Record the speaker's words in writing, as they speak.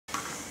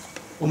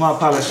Well,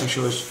 Mark Palios, I'm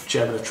sure as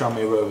chairman of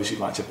Tranmere Rovers,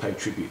 you'd like to pay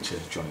tribute to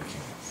Johnny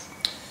King.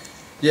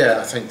 Yeah,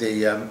 I think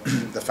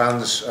the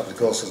fans over the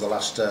course of the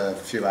last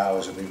few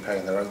hours have been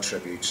paying their own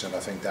tributes, and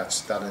I think that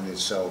in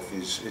itself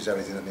is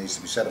everything that needs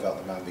to be said about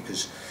the man,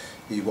 because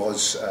he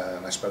was,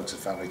 and I spoke to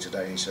the family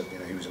today, and he said,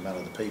 he was a man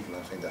of the people,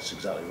 and I think that's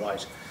exactly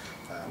right.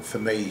 For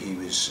me, he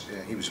was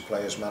a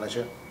player's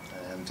manager,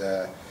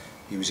 and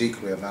he was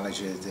equally a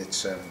manager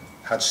that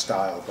had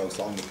style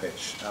both on the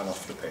pitch and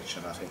off the pitch,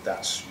 and I think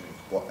that's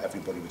what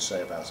everybody would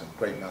say about him.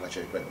 Great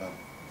manager, great man.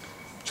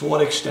 To what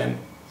extent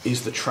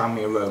is the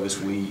Tranmere Rovers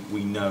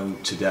we know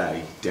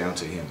today down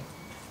to him?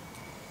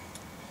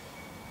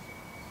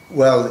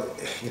 Well,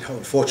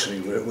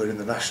 unfortunately we're in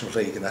the National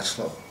League, and that's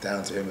not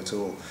down to him at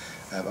all.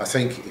 I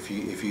think if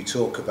you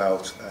talk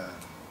about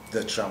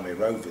the Tranmere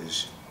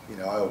Rovers,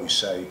 I always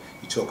say,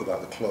 you talk about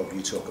the club,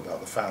 you talk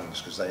about the fans,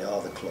 because they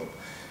are the club,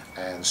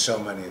 and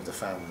so many of the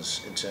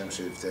fans, in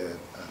terms of their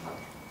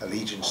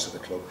allegiance to the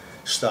club,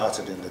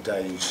 started in the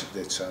days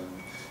that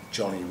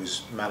Johnny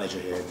was manager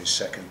here in his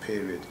second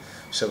period.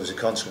 So as a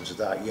consequence of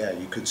that, yeah,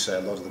 you could say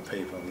a lot of the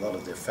people and a lot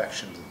of the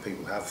affection that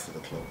people have for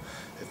the club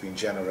have been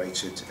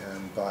generated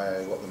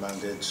by what the man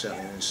did,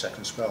 certainly in his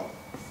second spell.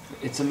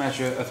 It's a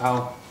measure of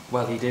how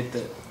well he did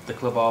that the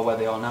club are where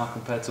they are now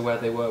compared to where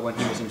they were when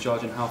he was in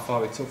charge, and how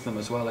far he took them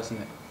as well, isn't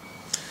it?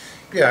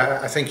 Yeah,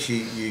 I think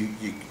you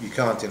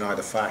can't deny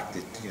the fact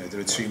that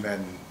there are two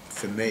men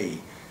for me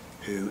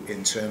who,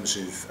 in terms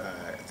of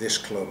this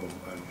club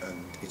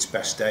and its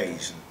best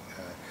days,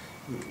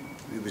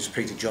 it was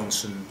Peter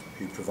Johnson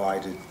who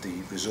provided the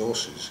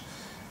resources,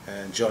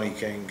 and Johnny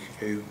King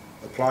who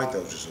applied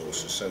those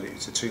resources. So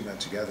it's the two men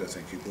together, I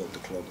think, who brought the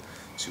club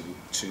to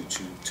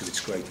its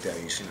great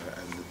days,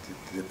 and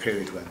the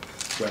period when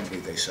Wembley,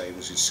 they say,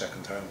 was its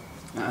second home.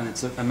 And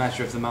it's a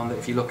measure of the man that,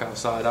 if you look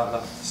outside at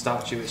that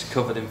statue, it's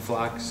covered in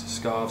flags,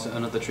 scarves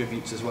and other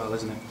tributes as well,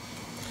 isn't it?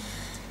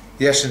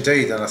 Yes,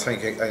 indeed, and I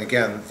think, and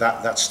again,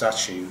 that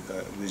statue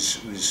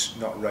was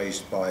not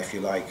raised by, if you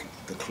like,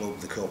 the club,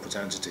 the corporate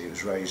entity. It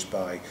was raised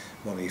by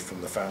money from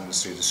the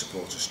fans through the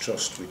Supporters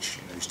Trust, which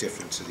is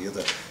different to the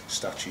other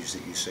statues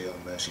that you see on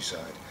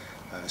Merseyside.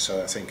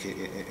 So I think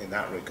in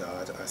that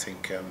regard, I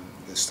think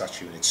the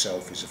statue in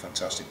itself is a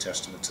fantastic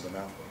testament to the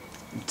man.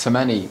 To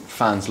many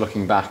fans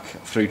looking back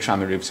through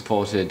Tranmere, who've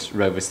supported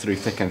Rovers through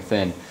thick and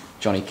thin,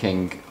 Johnny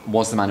King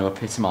was the man who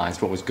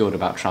epitomised what was good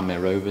about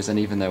Tranmere Rovers, and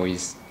even though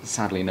he's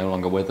sadly no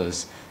longer with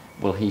us,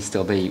 will he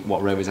still be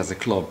what Rovers as a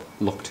club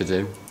looked to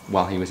do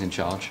while he was in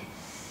charge?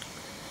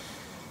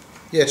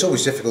 Yeah, it's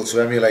always difficult to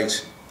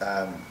emulate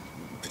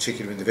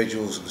particular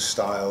individuals and the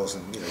styles,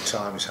 and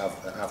times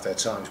have their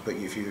times. But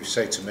if you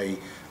say to me,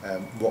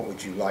 what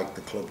would you like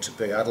the club to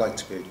be? I'd like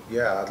to be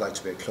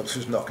a club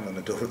that's knocking on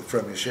the door of the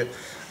Premiership.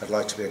 I'd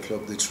like to be a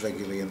club that's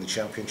regularly in the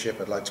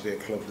Championship. I'd like to be a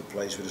club that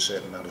plays with a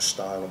certain amount of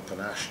style and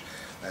panache,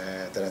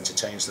 that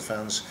entertains the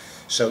fans.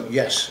 So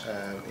yes,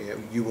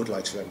 you would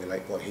like to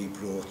emulate what he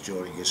brought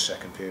during his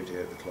second period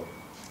here at the club.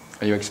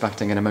 Are you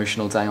expecting an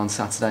emotional day on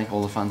Saturday,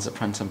 all the fans at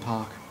Prenton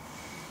Park?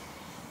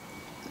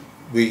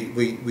 We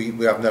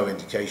have no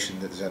indication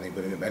that there's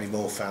any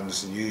more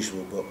fans than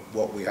usual, but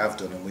what we have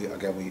done, and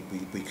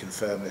we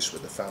confirm this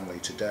with the family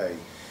today,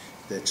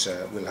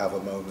 that we'll have a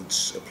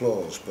moment's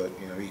applause. But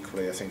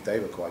equally, I think they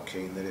were quite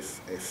keen that if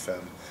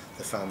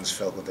the fans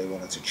felt that they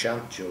wanted to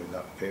chant during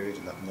that period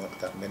and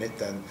that minute,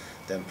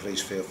 then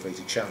please feel free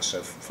to chant.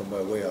 So from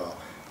where we are,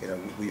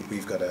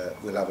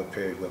 we'll have a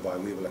period whereby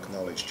we will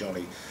acknowledge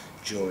Johnny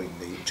during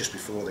just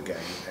before the game,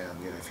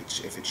 and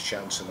if it's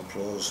chants and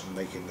applause and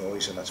making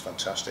noise, and that's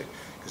fantastic,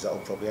 because that will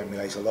probably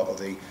emulate a lot of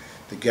the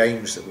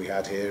games that we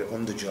had here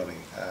under Johnny,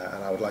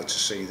 and I would like to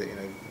see that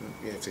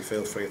if they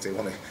feel free, if they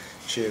want to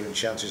cheer and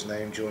chant his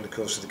name during the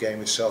course of the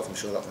game itself, I'm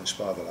sure that will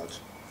inspire the lads.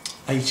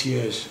 8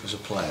 years as a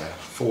player,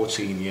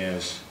 14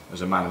 years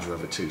as a manager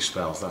over two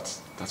spells.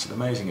 That's an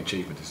amazing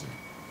achievement, isn't it?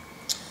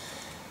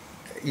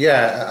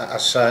 Yeah,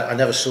 I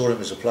never saw him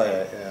as a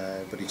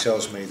player, but he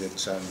tells me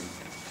that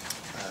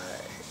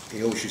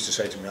he always used to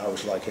say to me I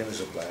was like him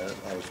as a player,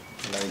 and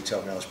then he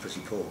told me I was pretty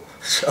poor.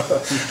 So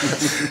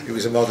he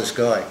was a modest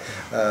guy.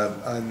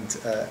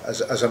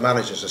 As a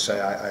manager, as I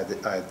say, I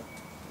had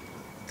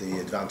the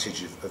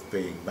advantage of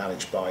being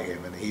managed by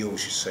him, and he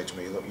always used to say to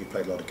me, look, you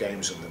played a lot of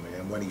games under me,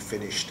 and when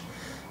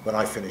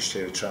I finished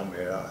here at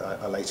Tranmere,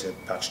 I later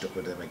patched up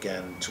with him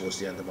again towards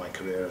the end of my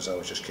career, as I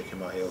was just kicking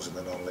my heels in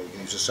the non-league, and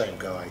he was the same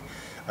guy.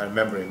 I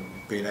remember him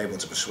being able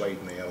to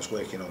persuade me. I was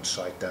working on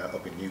site down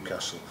up in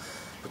Newcastle,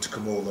 but to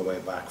come all the way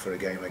back for a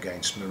game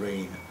against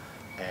Marine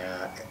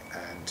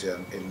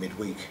and in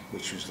midweek,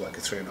 which was like a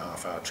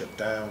 3.5 hour trip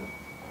down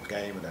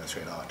game and then a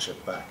 3.5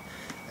 trip back,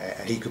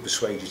 and he could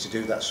persuade you to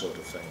do that sort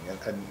of thing,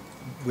 and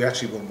we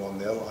actually won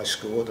 1-0. I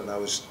scored, and I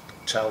was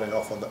toweling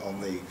off on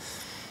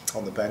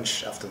the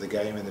bench after the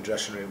game in the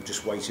dressing room,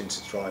 just waiting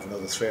to drive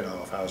another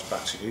 3.5 hours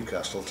back to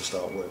Newcastle to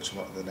start work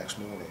the next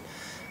morning.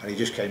 And he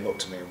just came up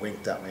to me and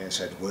winked at me and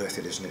said, "Worth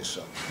it, isn't it,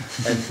 son?"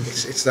 And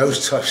it's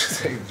those types of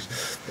things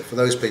that, for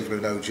those people who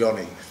know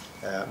Johnny,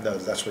 know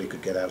that's what he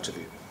could get out of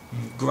you.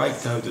 Great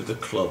though that the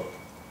club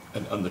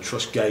and the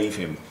trust gave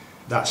him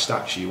that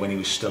statue when he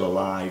was still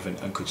alive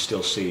and could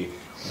still see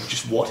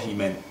just what he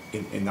meant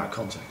in that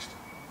context.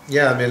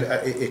 Yeah, I mean,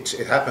 it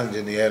happened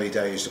in the early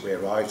days that we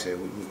arrived here.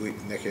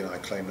 Nicky and I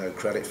claim no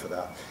credit for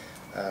that.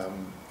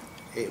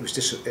 It was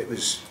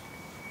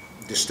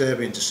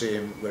disturbing to see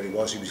him where he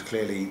was. He was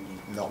clearly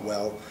not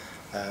well.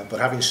 But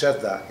having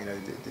said that, you know,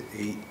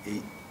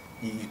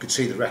 you could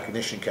see the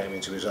recognition came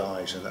into his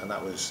eyes, and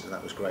that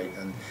was great.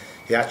 And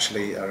he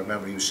actually, I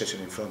remember he was sitting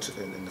in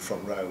the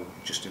front row,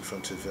 just in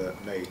front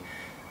of me,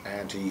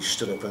 and he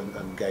stood up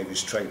and gave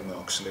his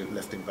trademark salute,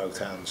 lifting both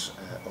hands,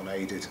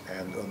 unaided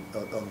and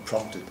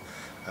unprompted.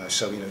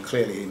 So, you know,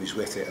 clearly he was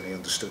with it and he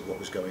understood what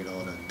was going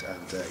on,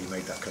 and he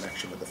made that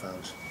connection with the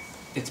fans.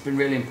 It's been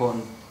really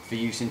important for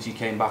you since you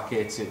came back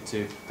here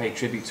to pay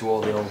tribute to all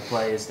the old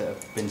players that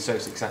have been so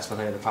successful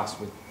here in the past,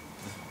 with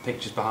the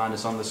pictures behind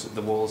us on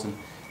the walls and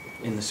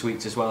in the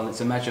suites as well, and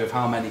it's a measure of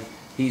how many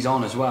he's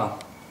on as well.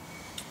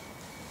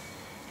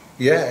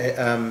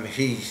 Yeah,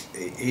 he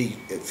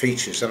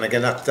features, and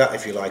again that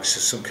if you like,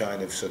 some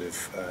kind of sort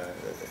of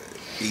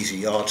easy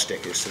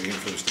yardstick as to the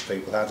influence that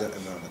people had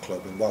around the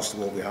club. And whilst the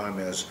wall behind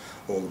me has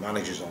all the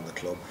managers on the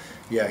club,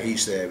 yeah,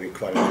 he's there with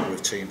quite a number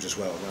of teams as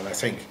well. And I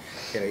think,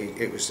 you know,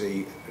 it was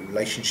the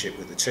relationship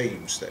with the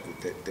teams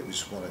that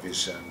was one of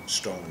his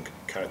strong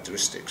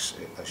characteristics,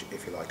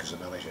 if you like, as a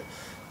manager.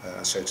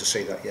 So to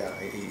see that, yeah,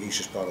 he's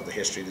just part of the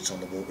history that's on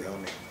the wall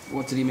behind me.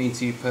 What did he mean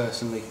to you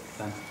personally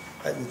then?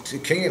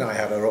 King and I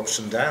had our ups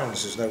and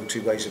downs. There's no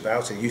two ways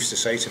about it. He used to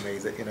say to me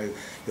that, you know,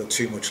 you're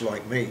too much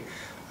like me.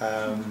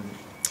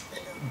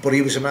 But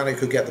he was a man who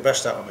could get the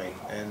best out of me,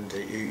 and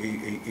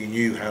he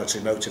knew how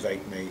to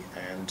motivate me.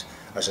 And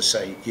as I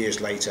say,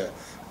 years later,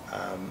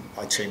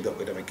 I teamed up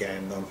with him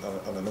again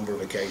on a number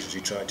of occasions.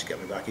 He tried to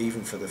get me back,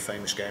 even for the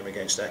famous game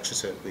against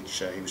Exeter, which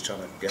he was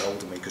trying to get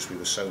hold of me because we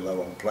were so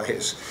low on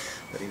players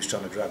that he was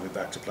trying to drag me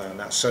back to play on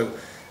that. So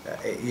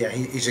yeah,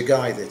 he's a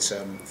guy that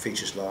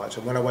features large.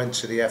 And when I went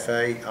to the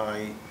FA,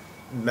 I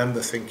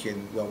remember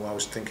thinking, well, when I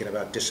was thinking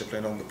about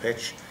discipline on the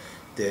pitch,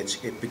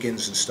 that it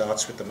begins and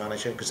starts with the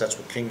manager, because that's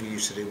what King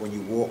used to do. When you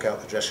walk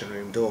out the dressing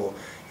room door,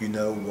 you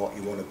know what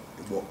you want to,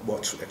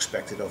 what's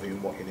expected of you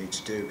and what you need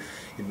to do.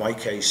 In my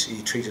case,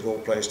 he treated all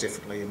players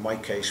differently. In my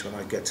case, when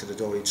I get to the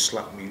door, he'd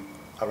slap me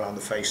around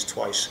the face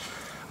twice,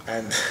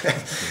 and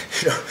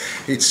you know,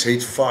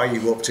 he'd fire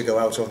you up to go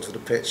out onto the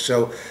pitch.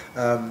 So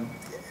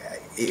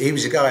he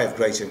was a guy of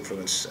great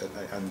influence,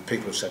 and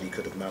people have said he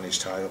could have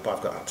managed higher up.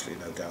 I've got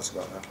absolutely no doubt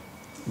about that.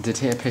 Did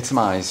he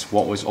epitomise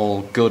what was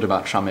all good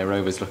about Tranmere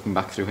Rovers, looking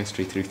back through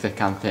history, through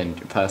thick and thin,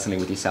 personally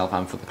with yourself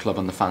and for the club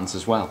and the fans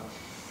as well?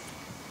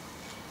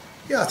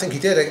 Yeah, I think he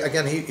did.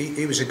 Again,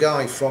 he was a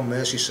guy from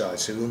Merseyside,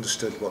 so he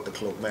understood what the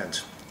club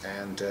meant,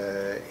 and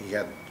he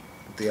had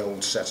the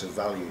old set of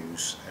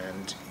values,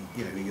 and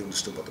you know, he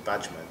understood what the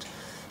badge meant.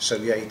 So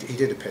yeah, he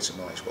did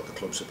epitomise what the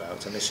club's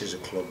about, and this is a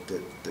club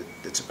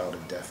that's about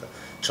endeavour,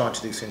 trying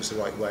to do things the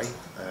right way,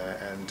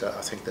 and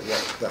I think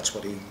that's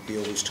what he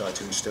always tried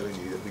to instill in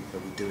you,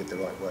 that we do it the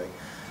right way.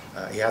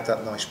 He had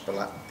that nice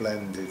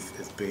blend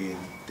of being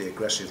the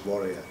aggressive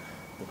warrior,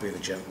 but being a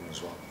gentleman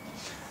as well.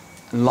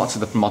 And lots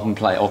of the modern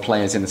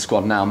players in the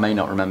squad now may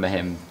not remember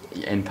him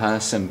in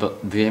person,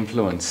 but the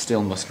influence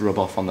still must rub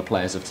off on the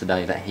players of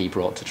today that he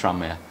brought to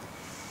Tranmere.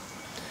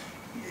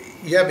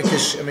 Yeah,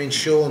 because I mean,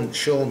 Sean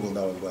will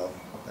know him well,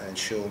 and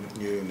Sean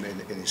knew him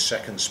in his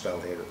second spell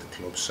here at the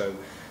club. So,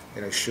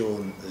 you know,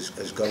 Sean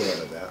has got a lot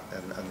of that,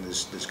 and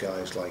there's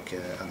guys like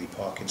Andy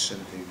Parkinson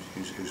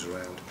who's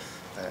around,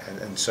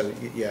 and so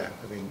yeah,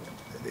 I mean,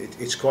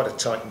 it's quite a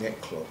tight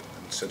knit club,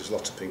 and so there's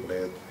lots of people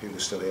here who were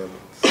still here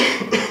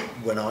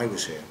when I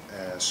was here.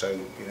 So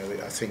you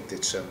know, I think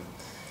that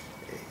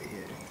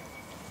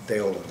they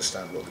all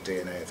understand what the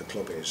DNA of the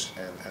club is,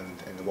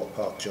 and what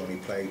part Johnny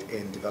played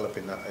in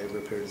developing that over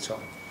a period of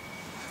time.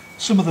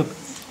 Some of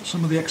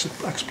the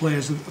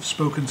ex-players that have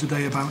spoken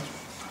today about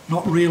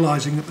not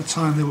realising at the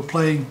time they were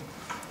playing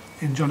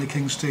in Johnny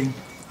King's team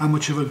how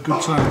much of a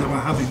good time they were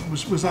having.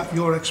 Was that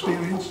your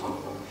experience?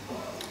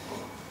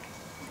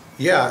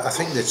 Yeah, I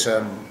think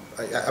that.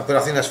 But I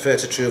think that's fair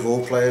to true of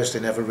all players. They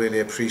never really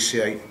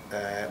appreciate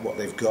what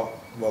they've got.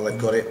 Well, they've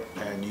got it,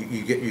 and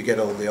you get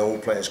all the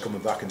old players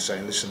coming back and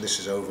saying, "Listen, this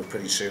is over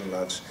pretty soon,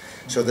 lads."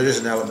 So there is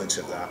an element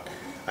of that.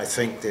 I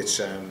think that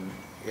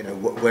you know,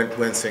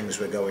 when things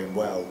were going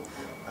well,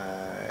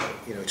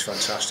 you know, it's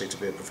fantastic to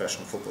be a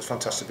professional footballer. It's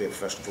fantastic to be a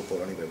professional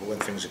footballer anyway. But when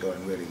things are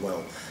going really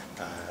well,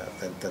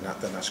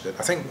 then that's good.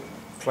 I think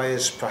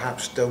players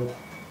perhaps don't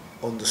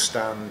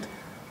understand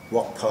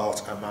what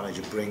part a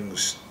manager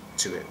brings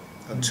to it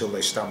until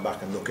they stand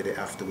back and look at it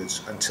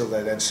afterwards, until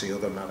they then see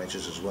other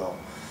managers as well,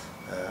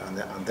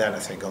 and then I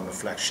think on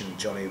reflection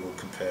Johnny will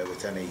compare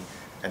with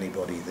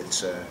anybody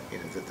that's you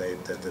know, that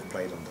they've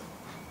played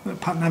under.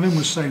 Pat Nevin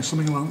was saying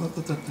something along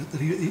that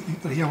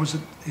he was,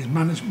 his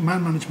man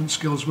management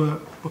skills were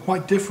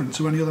quite different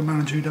to any other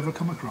manager he'd ever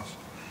come across.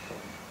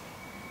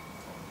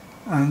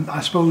 And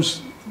I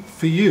suppose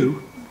for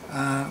you,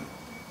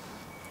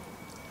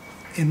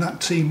 in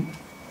that team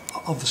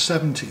of the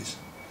 70s,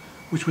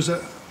 which was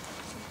a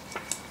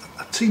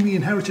team he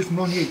inherited from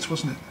Ron Yeats,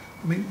 wasn't it?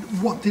 I mean,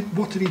 what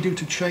did he do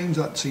to change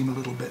that team a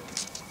little bit?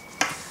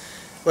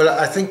 Well,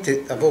 I think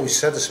that I've always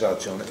said this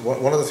about John.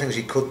 One of the things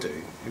he could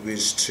do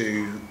was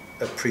to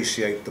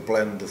appreciate the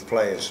blend of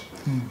players.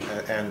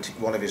 And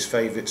one of his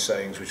favourite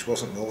sayings, which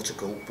wasn't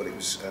nautical, but it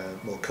was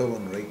more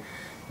culinary,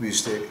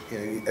 was that, you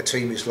know, a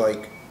team is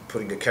like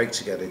putting a cake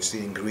together. It's the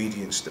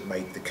ingredients that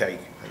make the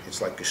cake.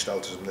 It's like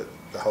Gestaltism, that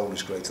the whole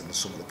is greater than the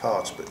sum of the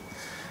parts. But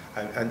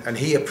and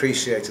he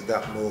appreciated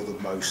that more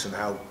than most, and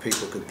how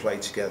people could play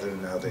together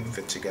and how they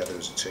fit together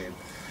as a team.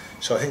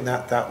 So I think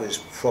that was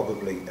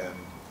probably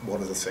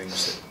one of the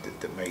things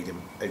that made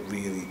him a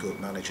really good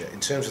manager. In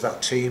terms of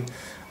that team,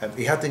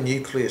 he had the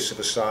nucleus of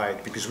a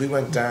side, because we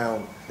went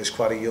down as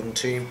quite a young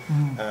team.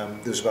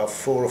 There was about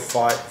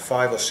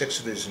five or six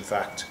of us, in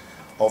fact,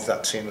 of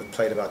that team that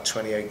played about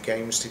 28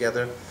 games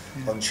together,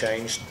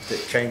 unchanged, that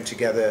came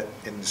together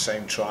in the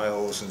same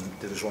trials. And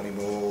there was Ronnie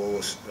Moore,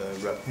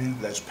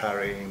 Les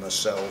Parry,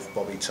 myself,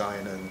 Bobby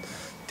Tynan,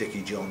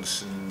 Dickie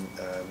Johnson,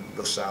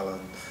 Russ Allen,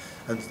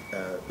 and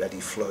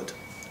Eddie Flood.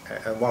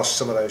 And whilst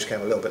some of those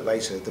came a little bit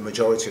later, the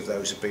majority of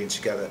those have been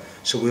together.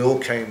 So we all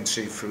came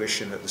to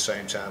fruition at the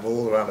same time,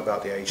 all around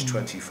about the age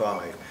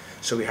 25.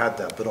 So we had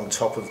that, but on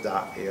top of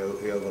that, he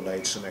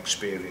overlaid some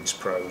experienced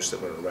pros that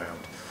were around.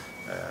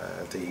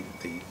 The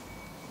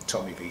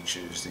Tommy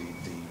Beachers,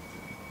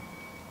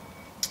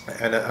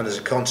 and as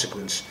a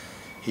consequence,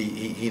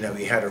 he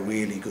had a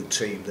really good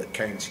team that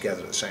came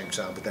together at the same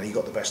time. But then he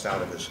got the best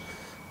out of us,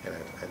 you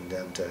know.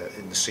 And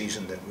in the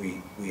season that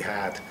we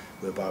had,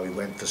 whereby we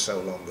went for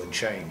so long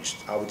unchanged,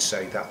 I would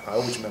say that I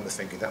always remember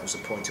thinking that was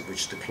the point at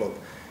which the club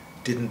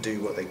didn't do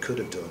what they could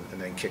have done,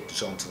 and then kicked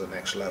us on to the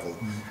next level,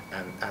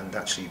 and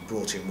actually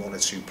brought in one or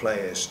two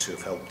players to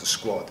have helped the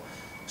squad.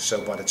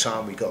 So by the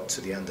time we got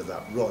to the end of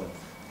that run,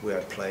 we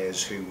had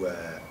players who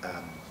were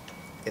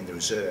in the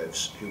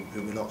reserves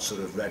who were not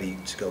sort of ready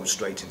to go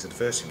straight into the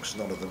first team, because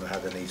none of them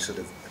had any sort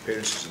of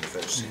appearances in the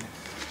first team.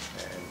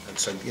 And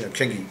so, you know,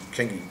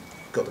 Kingy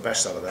got the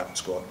best out of that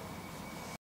squad.